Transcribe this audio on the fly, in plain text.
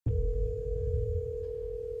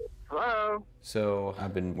Hello? So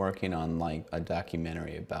I've been working on like a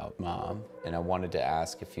documentary about Mom, and I wanted to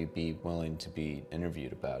ask if you'd be willing to be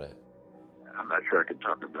interviewed about it. I'm not sure I could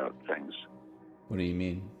talk about things. What do you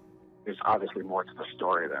mean? There's obviously more to the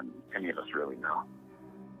story than any of us really know.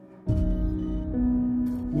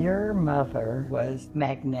 Your mother was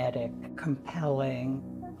magnetic, compelling,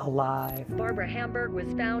 alive. Barbara Hamburg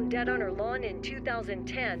was found dead on her lawn in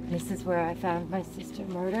 2010. This is where I found my sister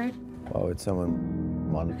murdered. Why would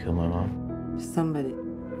someone want to kill my mom? Somebody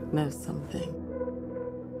knows something.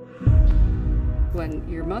 When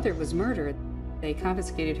your mother was murdered, they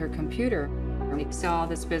confiscated her computer. We saw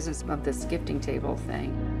this business of this gifting table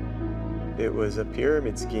thing. It was a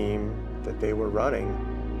pyramid scheme that they were running.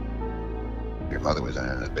 Your mother was in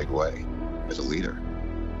it in a big way, as a leader.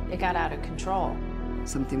 It got out of control.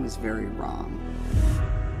 Something was very wrong,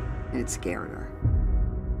 and it scared her.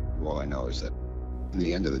 All I know is that in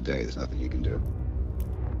the end of the day, there's nothing you can do.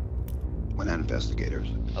 We're not investigators.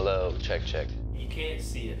 Hello, check. You can't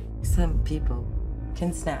see it. Some people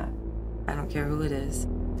can snap. I don't care who it is.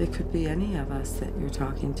 It could be any of us that you're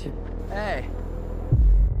talking to. Hey.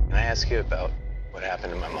 Can I ask you about what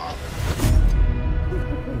happened to my mom?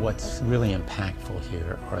 What's really impactful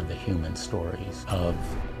here are the human stories of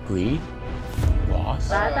greed, loss,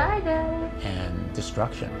 Bye-bye, Dad. and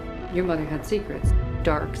destruction. Your mother had secrets,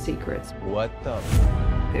 dark secrets. What the?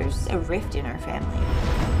 There's a rift in our family.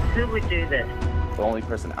 Who would do this? The only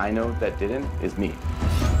person I know that didn't is me.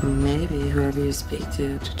 Maybe whoever you speak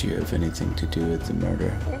to Did you have anything to do with the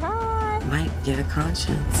murder? might get a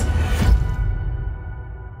conscience.